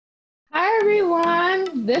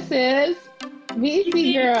everyone. This is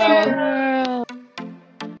VC Girl. Girl.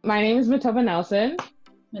 My name is Matova Nelson,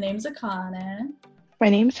 My name's Akane. My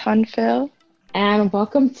name's Hanfil. and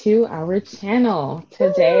welcome to our channel.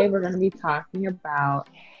 Today, we're going to be talking about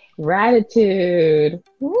gratitude.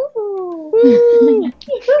 Woo!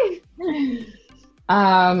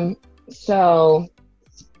 So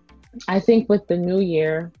I think with the new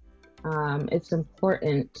year, it's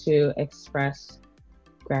important to express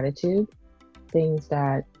gratitude, things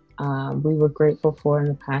that we were grateful for in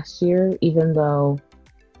the past year, even though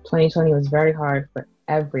 2020 was very hard for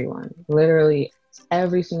everyone. Literally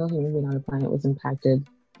every single human being on the planet was impacted,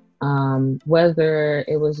 whether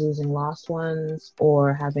it was losing lost ones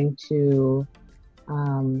or having to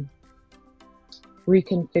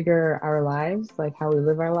reconfigure our lives, like how we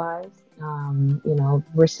live our lives.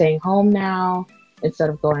 We're staying home now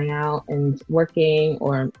instead of going out and working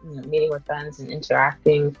or meeting with friends and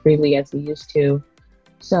interacting freely as we used to.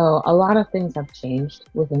 So a lot of things have changed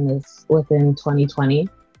within 2020,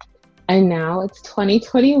 and now it's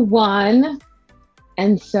 2021,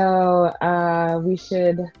 and so we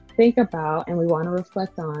should think about and we want to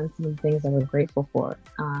reflect on some of the things that we're grateful for.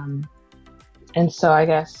 And so I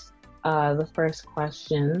guess the first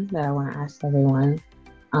question that I want to ask everyone,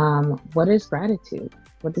 what is gratitude?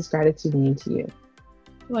 What does gratitude mean to you?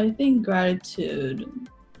 Well, I think gratitude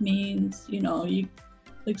means, you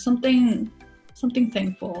like something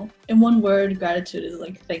thankful. In one word, gratitude is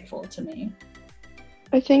like thankful to me.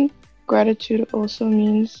 I think gratitude also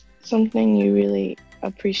means something you really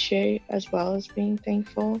appreciate as well as being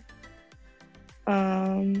thankful.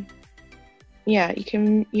 It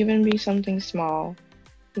can even be something small.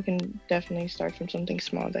 You can definitely start from something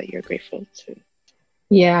small that you're grateful to.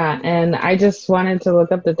 Yeah, and I just wanted to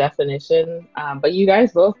look up the definition, but you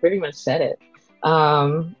guys both pretty much said it.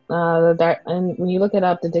 And when you look it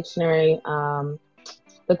up, the dictionary,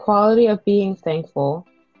 the quality of being thankful,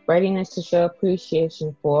 readiness to show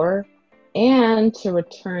appreciation for, and to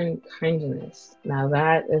return kindness. Now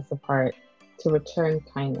that is the part, to return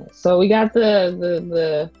kindness. So we got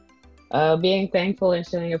the being thankful and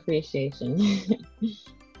showing appreciation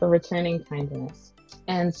for returning kindness.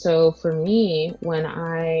 And so for me, when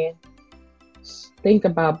I think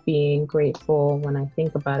about being grateful, when I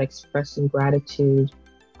think about expressing gratitude,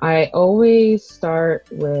 I always start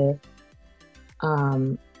with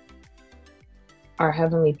our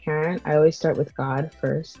Heavenly Parent. I always start with God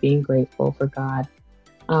first, being grateful for God.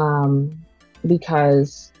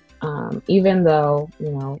 Because even though,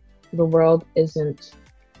 the world isn't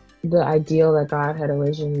the ideal that God had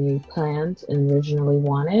originally planned and originally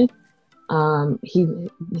wanted,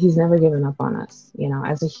 he's never given up on us,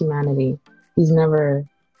 as a humanity. He's never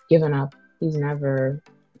given up. He's never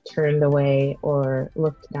turned away or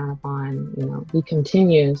looked down upon. He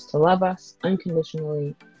continues to love us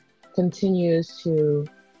unconditionally, continues to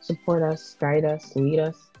support us, guide us, lead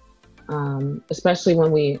us, especially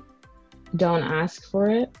when we don't ask for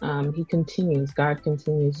it. God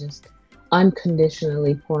continues just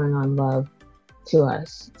unconditionally pouring on love to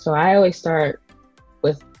us. So I always start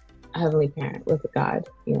with Heavenly Parent, with God,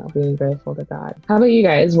 being grateful to God. How about you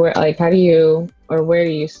guys? Where do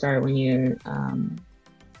you start when you're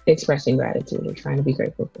expressing gratitude or trying to be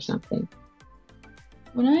grateful for something?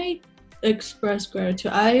 When I express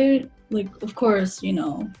gratitude, I of course,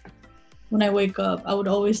 when I wake up, I would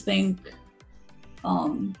always thank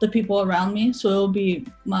the people around me. So it'll be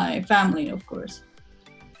my family, of course.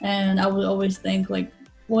 And I would always think,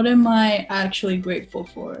 what am I actually grateful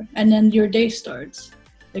for? And then your day starts.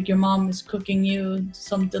 Your mom is cooking you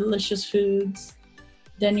some delicious foods.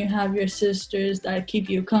 Then you have your sisters that keep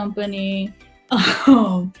you company.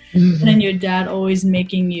 And then your dad always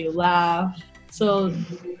making you laugh. So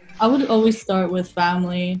I would always start with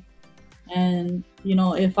family. And,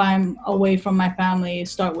 if I'm away from my family,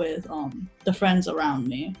 start with the friends around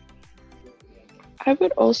me. I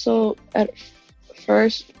would also at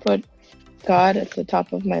first put God at the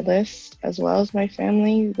top of my list as well as my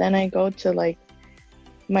family. Then I go to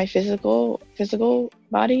my physical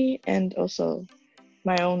body and also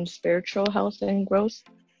my own spiritual health and growth,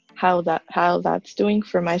 how that's doing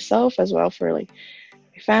for myself as well, for my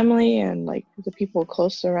family and the people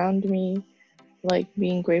close around me,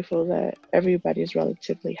 being grateful that everybody's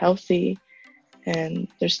relatively healthy and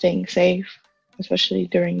they're staying safe, especially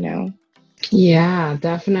during now. Yeah,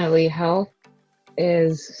 definitely. Health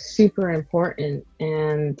is super important,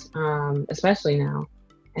 and especially now.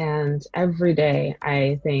 And every day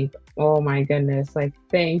I think, oh my goodness,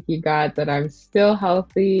 thank you, God, that I'm still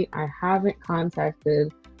healthy. I haven't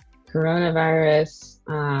contacted coronavirus.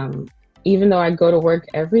 even though I go to work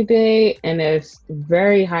every day, and it's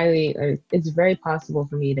very possible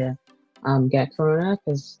for me to get corona,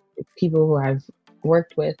 because people who I've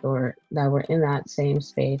worked with or that were in that same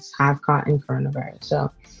space have gotten coronavirus.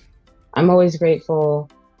 So I'm always grateful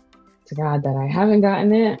to God that I haven't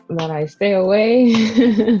gotten it, that I stay away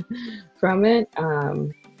from it.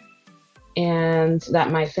 And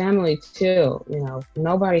that my family too,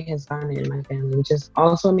 nobody has gotten it in my family, which is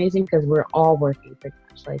also amazing because we're all working pretty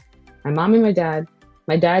much. Like my mom and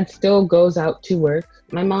my dad still goes out to work.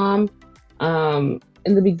 My mom,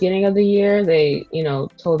 in the beginning of the year, they,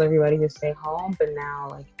 told everybody to stay home, but now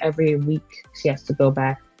like every week she has to go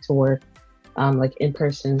back to work, like in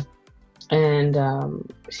person. And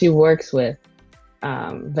she works with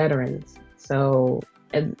veterans. So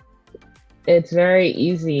it's very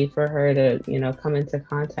easy for her to, come into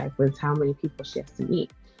contact with how many people she has to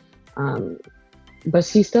meet. But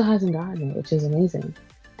she still hasn't gotten it, which is amazing.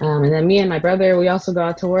 And then me and my brother, we also go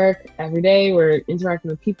out to work every day. We're interacting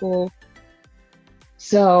with people.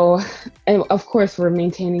 So, and of course, we're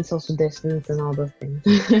maintaining social distance and all those things,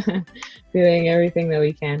 doing everything that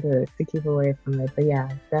we can to keep away from it. But yeah,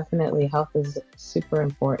 definitely health is super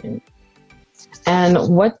important. And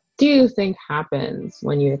what do you think happens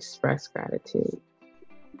when you express gratitude?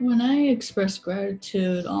 When I express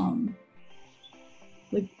gratitude,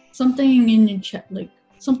 like something in your chest, like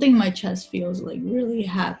something in my chest feels like really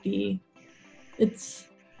happy.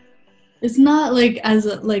 It's not like as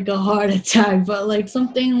like a heart attack, but like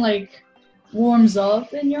something like warms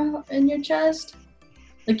up in your chest.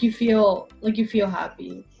 Like you feel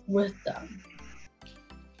happy with them.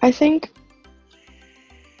 I think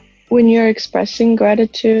when you're expressing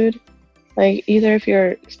gratitude, like either if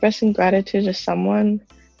you're expressing gratitude to someone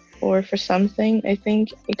or for something, I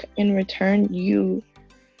think in return you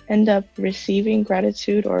end up receiving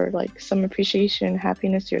gratitude or like some appreciation,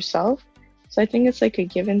 happiness yourself. So I think it's like a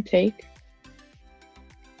give and take.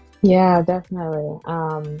 Yeah, definitely.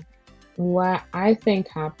 What I think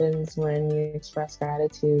happens when you express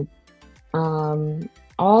gratitude,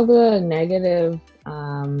 all the negative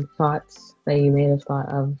thoughts that you may have thought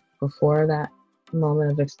of before that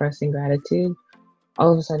moment of expressing gratitude,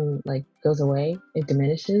 all of a sudden like goes away. It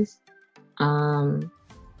diminishes.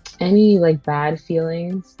 Any like bad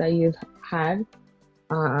feelings that you've had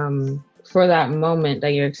for that moment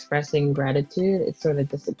that you're expressing gratitude, it sort of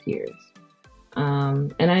disappears.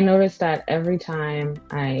 And I noticed that every time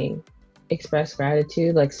I express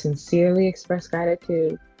gratitude, like sincerely express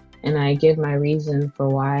gratitude, and I give my reason for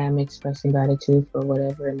why I'm expressing gratitude for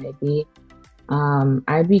whatever it may be,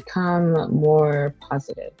 I become more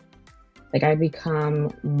positive. Like I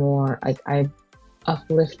become more like I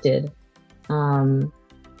uplifted, and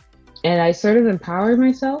I sort of empowered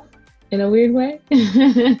myself in a weird way.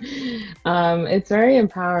 It's very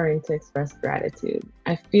empowering to express gratitude.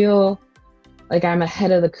 I feel like I'm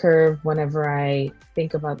ahead of the curve whenever I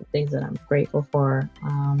think about the things that I'm grateful for.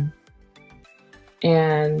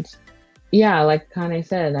 And yeah, like Kane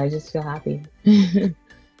said, I just feel happy.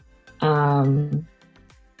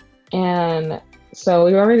 And so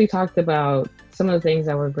we already talked about some of the things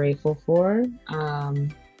that we're grateful for.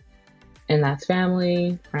 And that's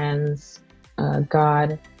family, friends,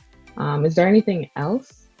 God. Is there anything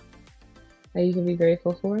else that you can be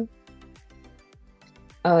grateful for?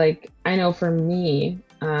 Like, I know for me,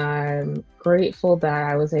 I'm grateful that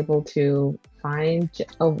I was able to find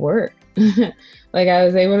a work. Like, I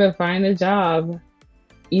was able to find a job,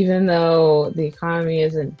 even though the economy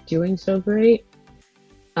isn't doing so great.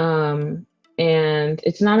 And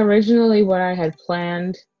it's not originally what I had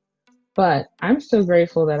planned, but I'm still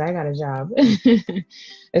grateful that I got a job,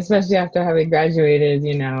 especially after having graduated,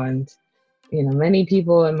 and many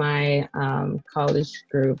people in my college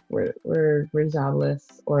group were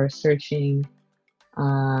jobless or searching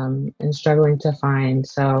and struggling to find.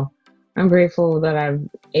 So I'm grateful that I'm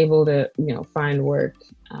able to, find work.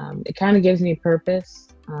 It kind of gives me purpose.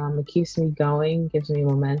 It keeps me going, gives me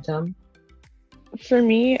momentum. For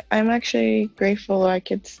me, I'm actually grateful I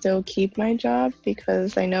could still keep my job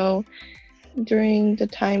because I know during the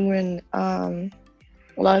time when a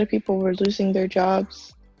lot of people were losing their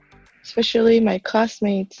jobs, especially my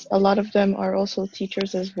classmates, a lot of them are also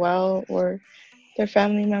teachers as well, or their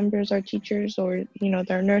family members are teachers, or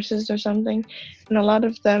they're nurses or something, and a lot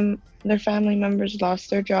of them, their family members lost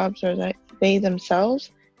their jobs, or they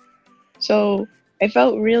themselves. So I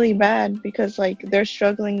felt really bad because like they're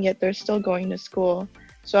struggling yet they're still going to school.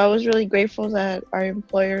 So I was really grateful that our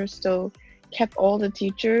employer still kept all the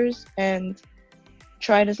teachers and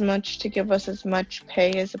tried as much to give us as much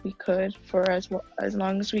pay as we could for as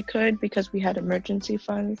long as we could, because we had emergency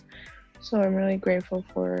funds. So I'm really grateful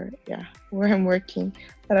for, where I'm working,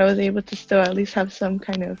 that I was able to still at least have some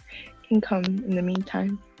kind of income in the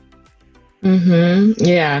meantime.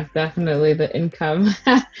 Yeah, definitely the income.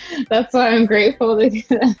 That's why I'm grateful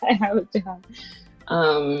that I have a job.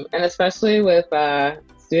 And especially with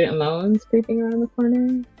student loans creeping around the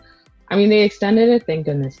corner. I mean, they extended it, thank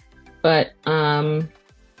goodness. But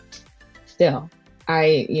still,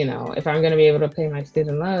 if I'm going to be able to pay my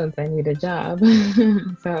student loans, I need a job.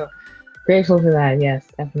 So grateful for that. Yes,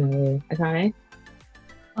 definitely. Akane?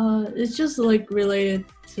 It's just like related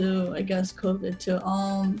to, I guess, COVID too.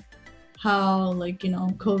 How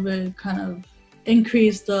COVID kind of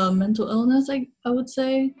increased the mental illness. I would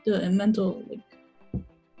say the mental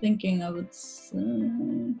thinking. I would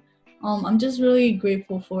say. I'm just really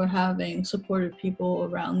grateful for having supportive people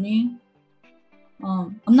around me.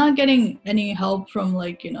 I'm not getting any help from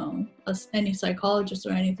any psychologist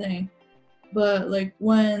or anything, but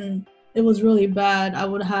when it was really bad, I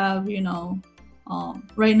would have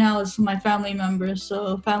right now it's my family members,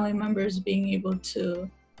 so family members being able to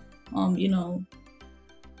kind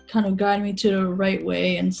of guide me to the right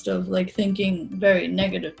way instead of thinking very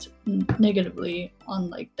negatively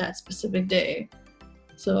on that specific day.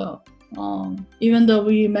 So even though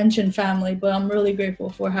we mentioned family, but I'm really grateful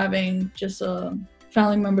for having just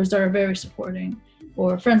family members that are very supporting,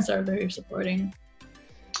 or friends that are very supporting.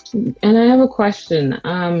 And I have a question.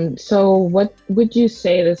 So what would you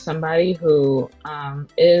say to somebody who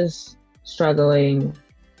is struggling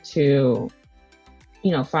to,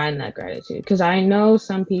 find that gratitude? Because I know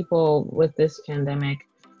some people with this pandemic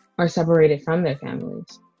are separated from their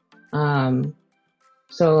families.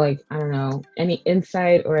 So I don't know, any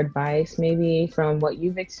insight or advice maybe from what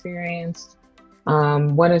you've experienced?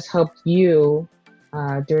 What has helped you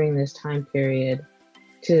during this time period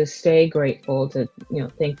to stay grateful, to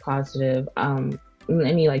think positive?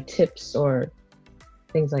 Any tips or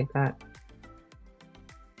things like that?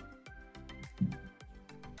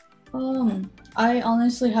 I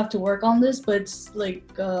honestly have to work on this, but it's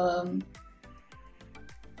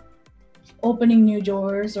opening new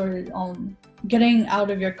doors, or getting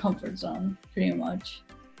out of your comfort zone, pretty much.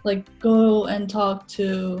 Go and talk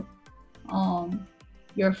to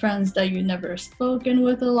your friends that you never spoken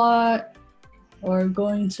with a lot, or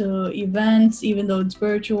going to events, even though it's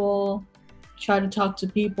virtual. Try to talk to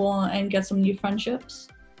people and get some new friendships,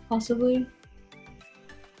 possibly.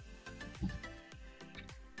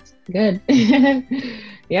 Good.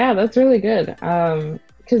 Yeah, that's really good.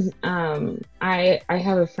 Because I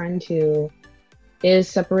have a friend who is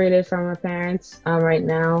separated from her parents right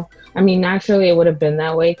now. I mean, naturally it would have been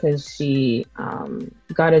that way because she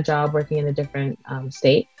got a job working in a different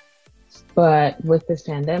state. But with this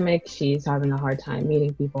pandemic, she's having a hard time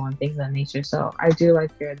meeting people and things of that nature. So I do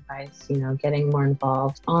like your advice, getting more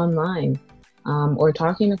involved online, or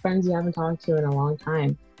talking to friends you haven't talked to in a long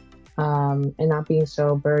time, and not being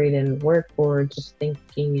so buried in work or just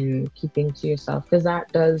thinking and keeping to yourself, because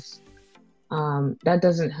that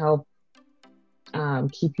doesn't help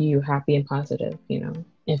keep you happy and positive,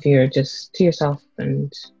 if you're just to yourself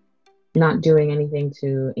and not doing anything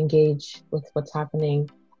to engage with what's happening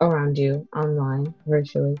around you online,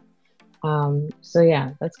 virtually. So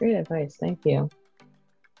yeah, that's great advice. Thank you.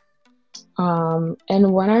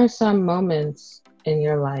 And what are some moments in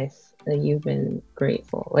your life that you've been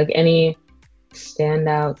grateful? Any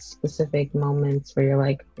standout specific moments where you're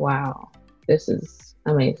like, wow, this is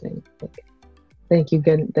amazing. Thank you,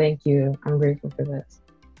 thank you. I'm grateful for this.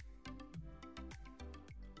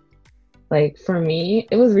 For me,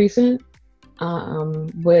 it was recent,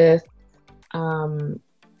 with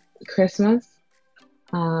Christmas,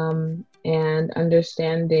 and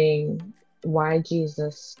understanding why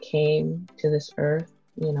Jesus came to this earth,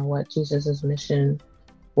 what Jesus's mission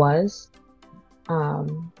was.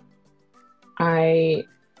 I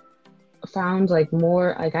found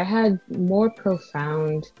I had more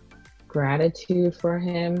profound gratitude for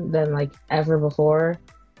him than ever before.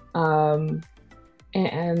 And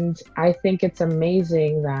I think it's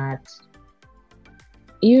amazing that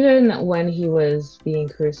even when he was being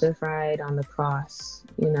crucified on the cross,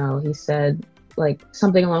 he said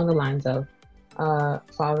something along the lines of,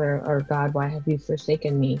 Father or God, why have you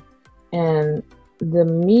forsaken me? And the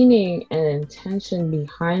meaning and intention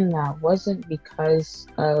behind that wasn't because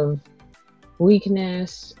of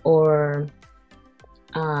weakness, or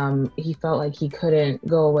he felt like he couldn't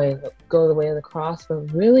go the way of the cross,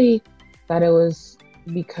 but really that it was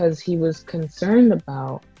because he was concerned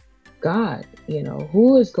about God,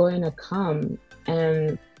 who is going to come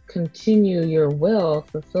and continue your will,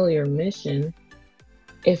 fulfill your mission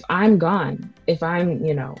if I'm gone, if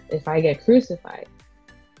I get crucified.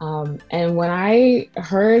 And when I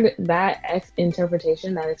heard that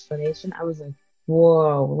interpretation, that explanation, I was like,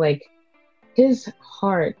 whoa, like his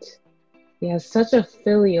heart, he has such a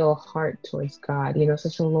filial heart towards God, you know,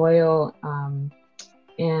 such a loyal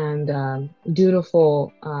and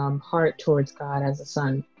dutiful heart towards God as a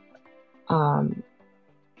son.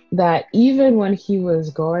 That even when he was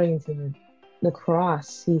going to the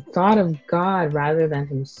cross, he thought of God rather than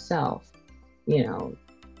himself. You know,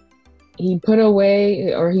 he put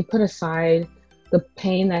away, or he put aside the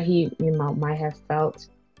pain that he, you know, might have felt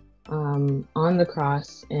on the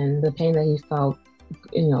cross, and the pain that he felt,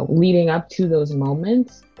 you know, leading up to those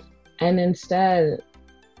moments, and instead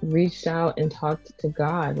reached out and talked to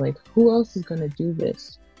God. Like, who else is going to do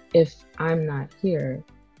this if I'm not here?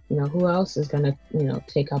 You know, who else is going to, you know,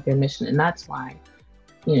 take up your mission? And that's why,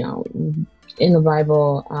 you know, in the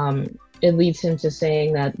Bible, it leads him to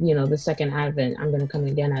saying that, you know, the second advent, I'm going to come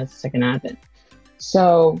again as the second advent.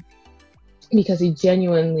 So, because he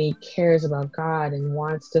genuinely cares about God and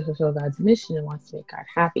wants to fulfill God's mission and wants to make God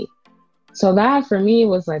happy. So that for me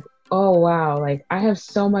was like, oh, wow, like I have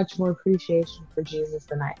so much more appreciation for Jesus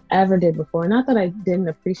than I ever did before. Not that I didn't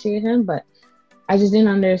appreciate him, but I just didn't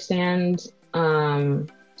understand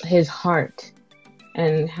his heart.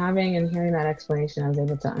 And having and hearing that explanation, I was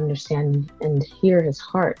able to understand and hear his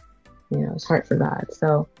heart, you know, his heart for God.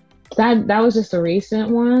 So that was just a recent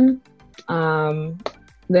one.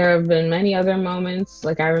 There have been many other moments.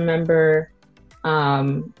 Like I remember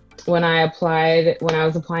when I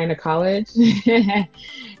was applying to college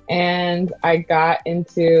and I got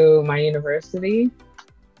into my university,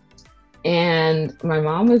 and my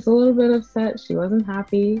mom was a little bit upset. She wasn't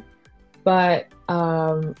happy, but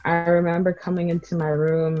I remember coming into my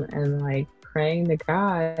room and like praying to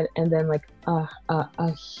God, and then like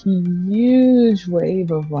a huge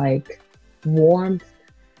wave of like warmth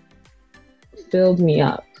filled me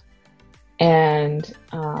up. And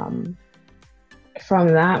from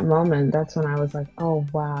that moment, that's when I was like, oh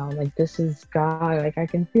wow, like this is God. Like I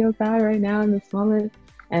can feel God right now in this moment.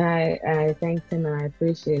 And I thanked him and I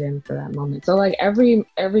appreciate him for that moment. So like every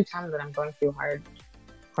time that I'm going through hard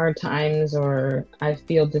times or I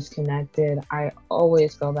feel disconnected, I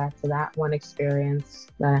always go back to that one experience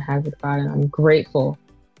that I had with God, and I'm grateful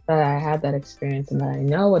that I had that experience and that I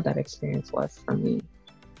know what that experience was for me.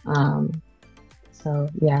 So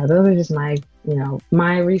yeah, those are just my, you know,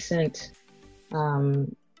 my recent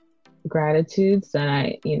gratitudes that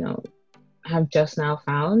I, you know, have just now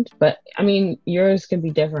found. But I mean, yours could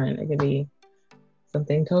be different. It could be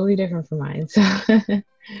something totally different from mine. So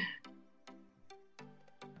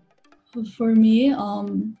for me,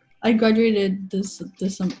 I graduated this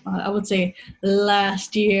I would say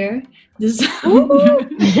last year.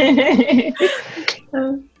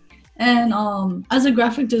 And as a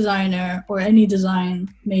graphic designer or any design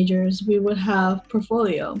majors, we would have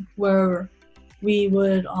portfolio where we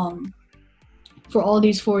would for all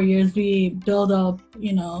these 4 years we build up,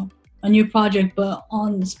 you know, a new project. But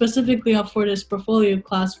on specifically up for this portfolio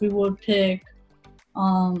class, we would pick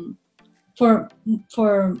for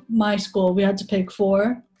my school, we had to pick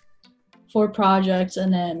four projects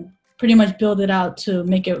and then pretty much build it out to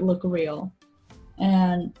make it look real.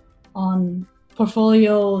 And on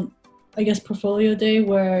portfolio day,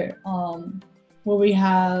 where we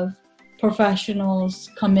have professionals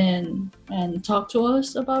come in and talk to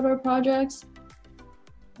us about our projects.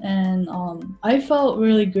 And I felt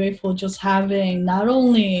really grateful just having not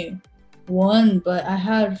only one, but I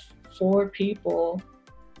had 4 people.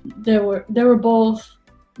 They were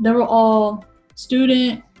all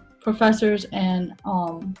student, professors, and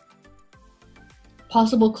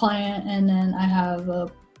possible client, and then I have a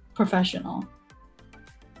professional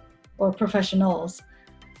or professionals.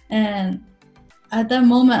 And at that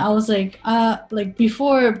moment I was like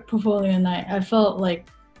before portfolio night, I felt like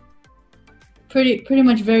pretty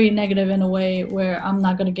much very negative in a way, where I'm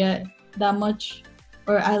not gonna get that much,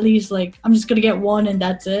 or at least like I'm just gonna get one and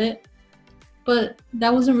that's it. But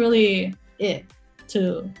that wasn't really it,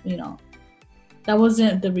 you know, that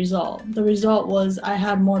wasn't the result. The result was I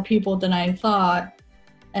had more people than I thought,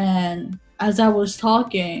 and as I was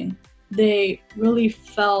talking, they really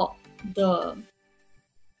felt the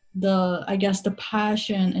I guess the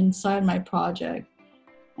passion inside my project,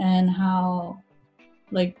 and how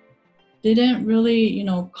like they didn't really, you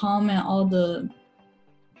know, comment all the,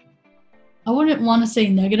 I wouldn't want to say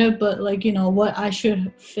negative, but like, you know, what I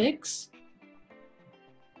should fix.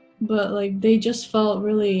 But like they just felt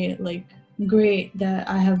really like great that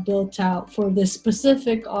I have built out for this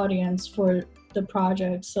specific audience for the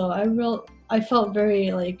project. So I felt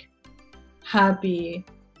very like happy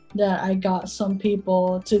that I got some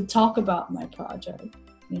people to talk about my project.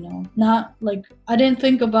 Not like I didn't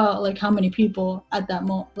think about like how many people at that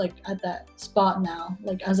like at that spot now.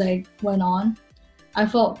 Like as I went on, I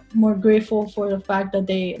felt more grateful for the fact that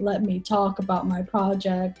they let me talk about my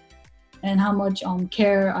project and how much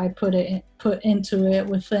care I put into it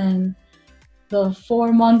within the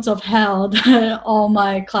 4 months of hell that all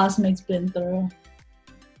my classmates been through.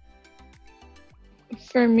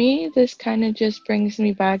 For me, this kind of just brings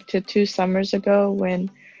me back to 2 summers ago when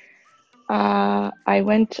I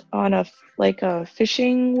went on a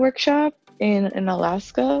fishing workshop in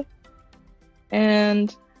Alaska,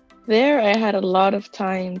 and there I had a lot of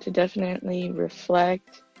time to definitely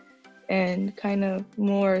reflect and kind of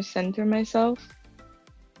more center myself.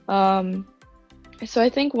 So I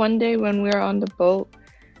think one day when we're on the boat,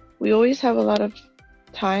 we always have a lot of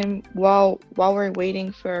time while we're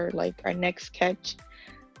waiting for like our next catch,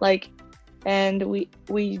 and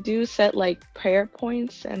we do set like prayer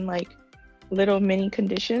points and like little mini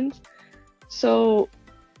conditions. So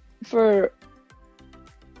for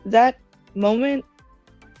that moment,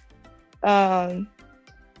 I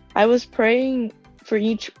was praying for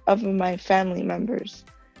each of my family members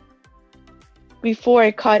before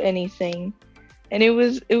I caught anything, and it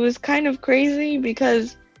was kind of crazy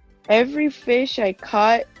because every fish I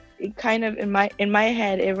caught, it kind of in my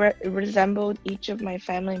head it resembled each of my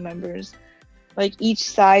family members. Like each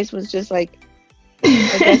size was just like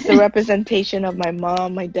I guess the representation of my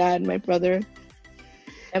mom, my dad, my brother,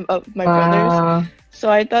 and of my brothers. So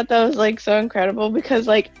I thought that was like so incredible because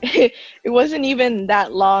like it wasn't even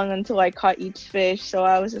that long until I caught each fish. So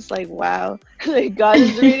I was just like, wow, like God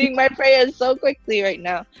is reading my prayers so quickly right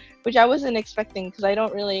now, which I wasn't expecting because I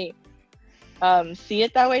don't really see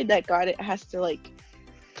it that way, that God has to like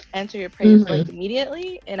answer your prayers like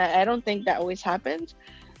immediately, and I don't think that always happens.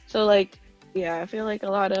 So like yeah, I feel like a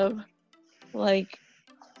lot of like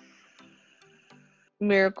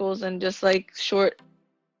miracles and just like short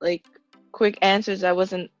like quick answers I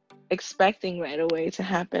wasn't expecting right away to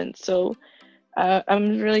happen. So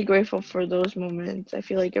I'm really grateful for those moments. I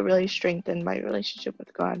feel like it really strengthened my relationship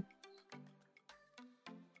with God.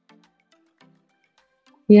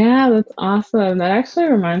 Yeah, that's awesome. That actually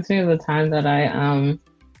reminds me of the time that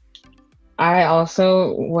I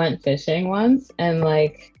also went fishing once, and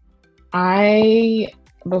like I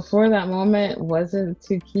before that moment wasn't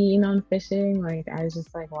too keen on fishing. Like I was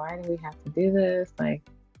just like, why do we have to do this? Like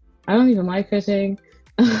I don't even like fishing.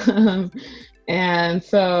 And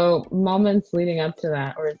so moments leading up to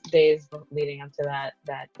that, or days leading up to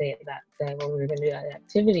that day when we were gonna do that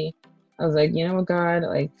activity, I was like, you know what, God,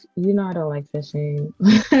 like I don't like fishing.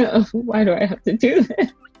 Why do I have to do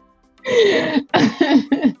this?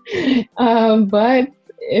 But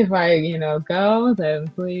if I go, then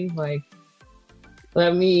please like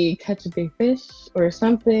let me catch a big fish or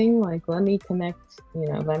something. Like let me connect.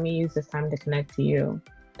 Let me use this time to connect to you.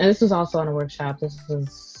 And this was also on a workshop. This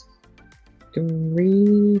was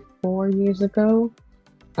 3-4 years ago.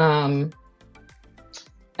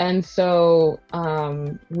 And so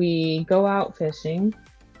we go out fishing,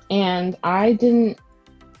 and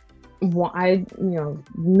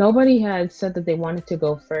nobody had said that they wanted to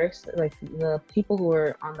go first. Like the people who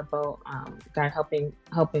were on the boat, God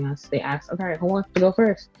helping us, they asked, okay, who wants to go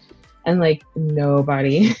first? And like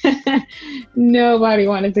nobody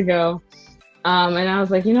wanted to go. And I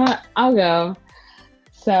was like, you know what, I'll go.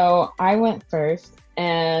 So I went first,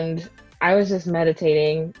 and I was just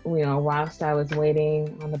meditating, whilst I was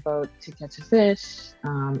waiting on the boat to catch a fish.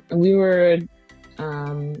 And we were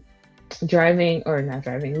driving, or not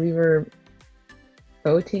driving, we were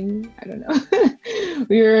boating. I don't know.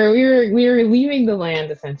 we were leaving the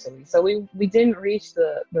land essentially. So we didn't reach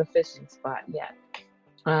the fishing spot yet.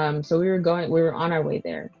 So we were on our way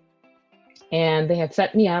there. And they had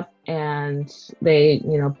set me up, and they,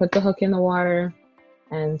 put the hook in the water.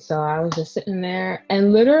 And so I was just sitting there,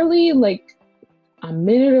 and literally like a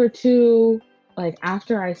minute or two, like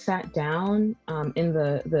after I sat down in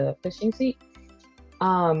the fishing seat,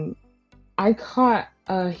 I caught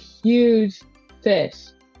a huge fish.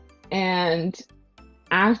 And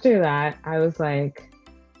after that, I was like,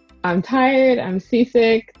 I'm tired, I'm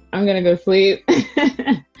seasick, I'm gonna go sleep.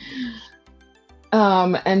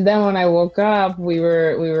 And then when I woke up, we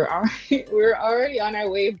were already on our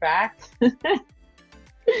way back.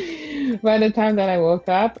 By the time that I woke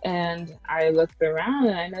up, and I looked around,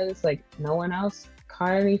 and I noticed like no one else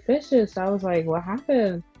caught any fishes. So I was like, what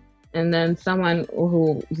happened? And then someone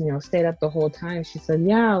who stayed up the whole time, she said,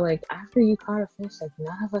 yeah, like after you caught a fish, like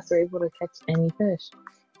none of us were able to catch any fish.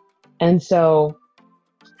 And so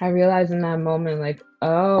I realized in that moment, like,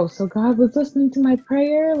 oh, so God was listening to my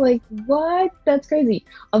prayer? Like, what? That's crazy.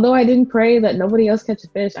 Although I didn't pray that nobody else catch a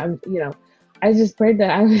fish, I just prayed that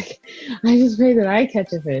I just prayed that I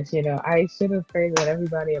catch a fish. I should have prayed that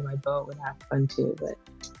everybody on my boat would have fun too. But,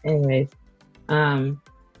 anyways, um,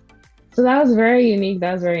 so that was very unique.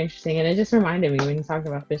 That was very interesting, and it just reminded me when you talked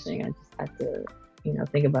about fishing. I just had to,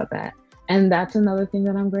 think about that. And that's another thing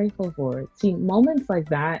that I'm grateful for. See, moments like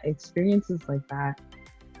that, experiences like that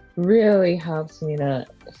really helps me to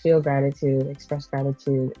feel gratitude, express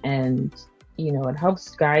gratitude, and it helps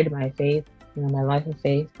guide my faith, my life of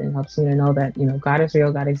faith, and helps me to know that God is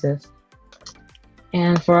real, God exists.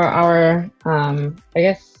 And for our, I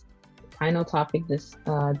guess, final topic, this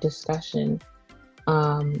discussion,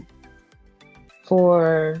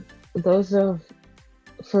 for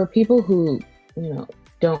for people who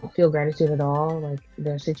don't feel gratitude at all, like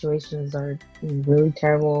their situations are really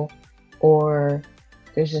terrible, or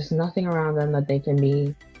there's just nothing around them that they can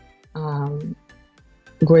be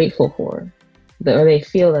grateful for, or they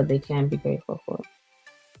feel that they can be grateful for.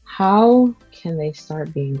 How can they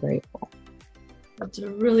start being grateful? That's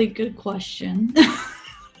a really good question.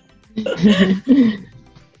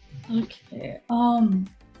 Okay.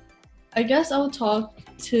 I guess I'll talk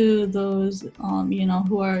to those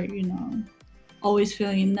who are always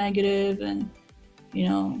feeling negative and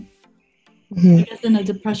I guess in a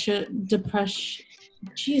depression.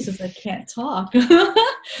 Jesus, I can't talk.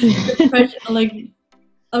 Depression, like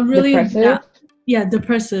a really Depressive?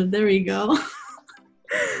 depressive. There we go.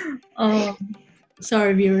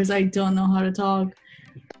 Sorry, viewers, I don't know how to talk.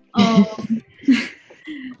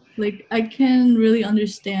 Like I can really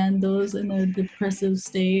understand those in a depressive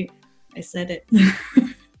state. I said it.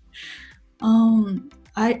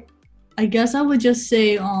 I guess I would just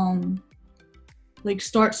say like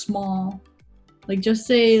start small. Like just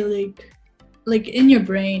say like in your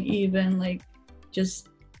brain, even like just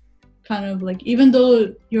kind of like, even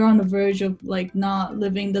though you're on the verge of like not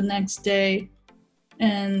living the next day,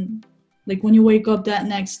 and like when you wake up that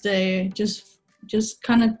next day, just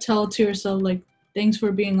kind of tell to yourself like, thanks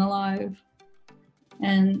for being alive.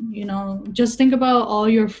 And just think about all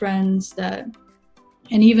your friends and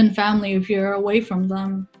even family, if you're away from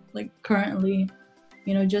them like currently,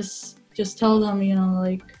 just tell them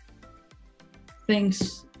like,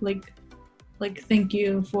 thanks, like thank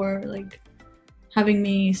you for like having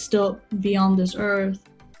me still be on this earth.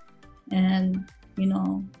 And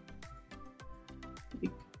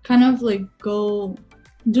kind of like go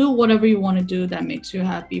do whatever you want to do that makes you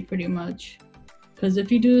happy, pretty much. Because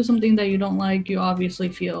if you do something that you don't like, you obviously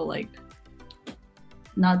feel like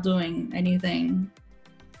not doing anything.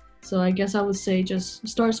 So I guess I would say just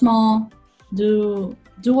start small, do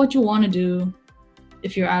what you want to do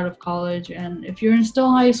if you're out of college, and if you're in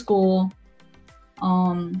still high school,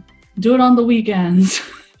 do it on the weekends.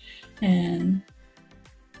 And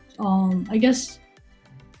I guess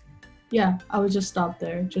I would just stop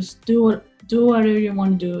there. Just do whatever you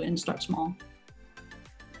want to do and start small.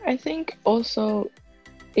 I think also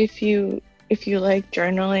if you like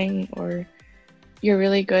journaling, or you're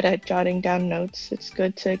really good at jotting down notes, it's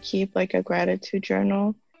good to keep like a gratitude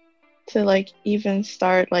journal, to like even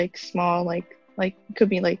start like small, like it could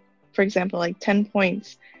be like, for example, like 10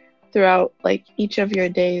 points throughout like each of your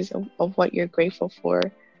days of what you're grateful for.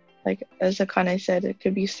 Like as Akane said, it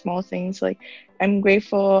could be small things like, I'm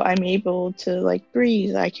grateful I'm able to like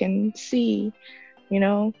breathe, I can see,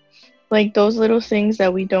 like those little things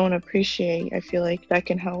that we don't appreciate. I feel like that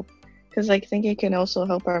can help, because I think it can also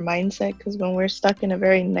help our mindset, because when we're stuck in a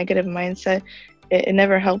very negative mindset, it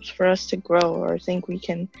never helps for us to grow or think we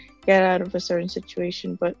can get out of a certain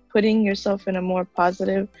situation. But putting yourself in a more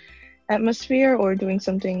positive atmosphere, or doing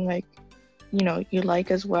something like you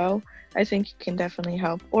like as well, I think it can definitely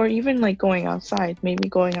help. Or even like going outside, maybe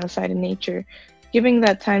going outside in nature, giving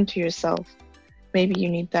that time to yourself. Maybe you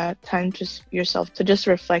need that time to yourself to just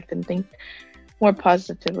reflect and think more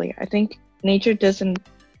positively. I think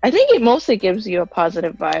it mostly gives you a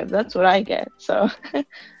positive vibe. That's what I get. So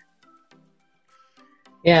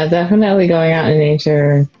Yeah, definitely going out in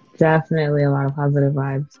nature. Definitely a lot of positive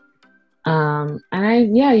vibes.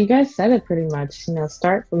 You guys said it pretty much.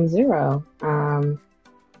 Start from zero. The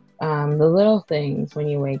little things when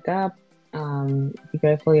you wake up. Be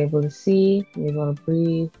grateful you're able to see, you're able to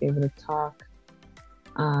breathe, you're able to talk.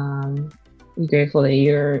 Be grateful that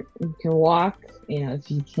you can walk,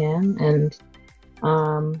 if you can, and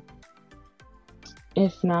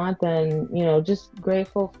if not, then just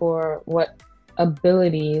grateful for what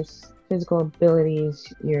physical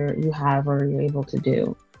abilities you have or you're able to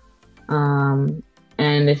do. And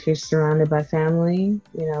And if you're surrounded by family,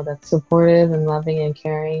 that's supportive and loving and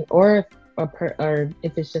caring, or or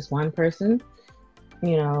if it's just one person,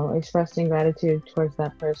 expressing gratitude towards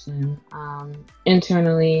that person,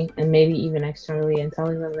 internally and maybe even externally, and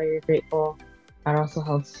telling them that you're grateful, that also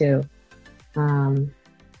helps too.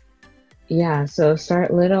 Yeah, so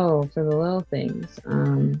start little for the little things,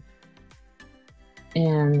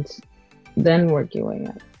 and then work your way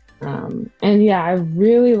up. And yeah, I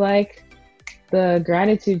really like the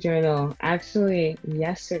gratitude journal. Actually,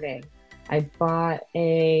 yesterday I bought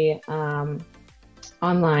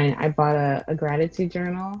online. I bought a gratitude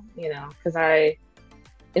journal, because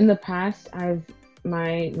in the past,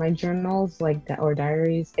 my journals like that, or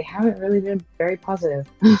diaries, they haven't really been very positive.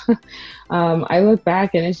 I look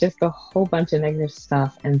back and it's just a whole bunch of negative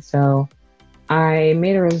stuff, and so I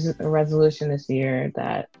made a resolution this year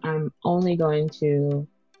that I'm only going to,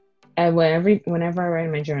 whenever I write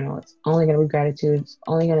in my journal, it's only going to be gratitude. It's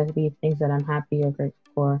only going to be things that I'm happy or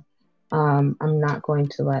grateful for. I'm not going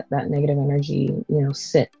to let that negative energy,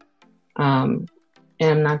 sit. And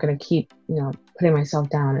I'm not going to keep, putting myself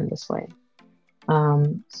down in this way.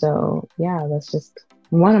 So yeah, that's just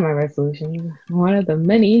one of my resolutions. One of the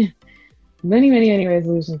many, many, many, many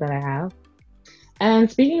resolutions that I have. And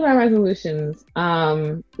speaking about resolutions,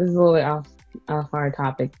 this is a little bit off our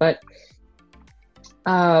topic, but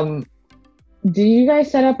do you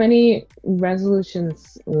guys set up any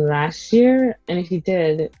resolutions last year? And if you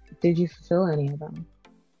did you fulfill any of them?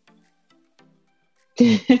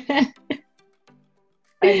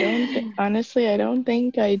 Honestly, I don't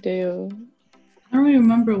think I do. I don't even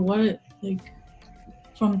remember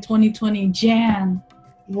from 2020 Jan,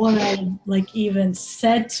 what I even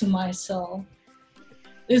said to myself.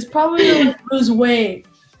 It's probably lose weight.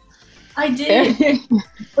 I did,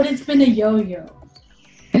 but it's been a yo-yo.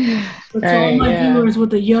 But to all my viewers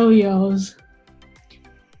with the yo-yos,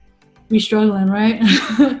 we struggling, right?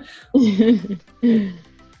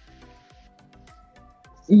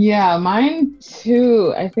 Yeah, mine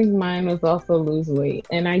too. I think mine was also lose weight,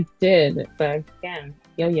 and I did, but again,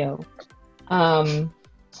 yo-yo.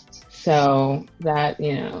 So that,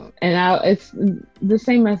 and now it's the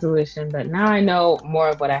same resolution, but now I know more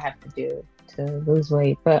of what I have to do to lose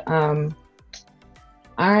weight. But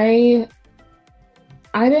I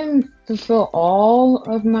didn't fulfill all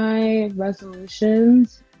of my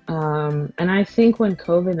resolutions. And I think when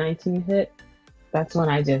COVID-19 hit, that's when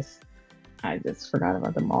I just forgot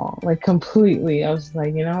about them all, completely. I was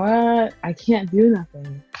like, you know what? I can't do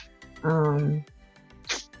nothing.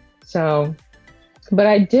 But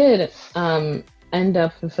I did end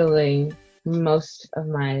up fulfilling most of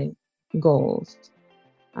my goals.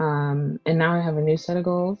 And now I have a new set of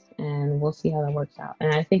goals, and we'll see how that works out.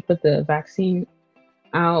 And I think with the vaccine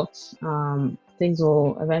out, things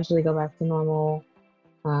will eventually go back to normal.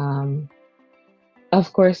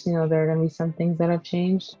 Of course, there are going to be some things that have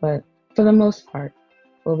changed, but for the most part,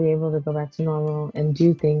 we'll be able to go back to normal and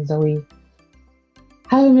do things that we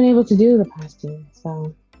haven't been able to do the past year.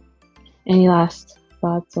 So, any last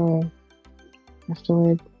thoughts or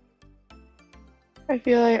afterward? I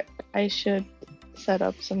feel like I should set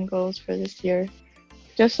up some goals for this year,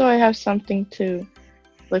 just so I have something to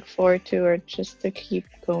look forward to, or just to keep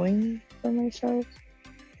going for myself.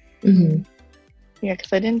 Mm-hmm. Yeah,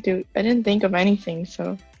 because I didn't think of anything,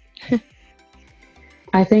 so.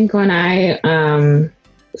 I think when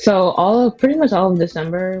so pretty much all of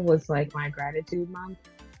December was my gratitude month.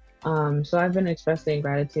 So I've been expressing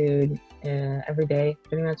gratitude every day,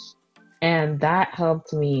 pretty much, and that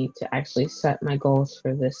helped me to actually set my goals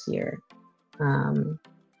for this year.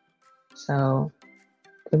 So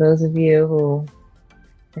for those of you who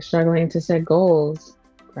are struggling to set goals,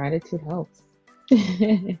 gratitude helps.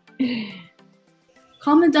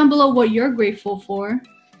 Comment down below what you're grateful for.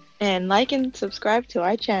 And like and subscribe to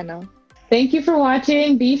our channel. Thank you for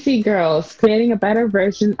watching BC Girls, creating a better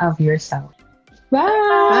version of yourself. Bye!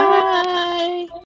 Bye!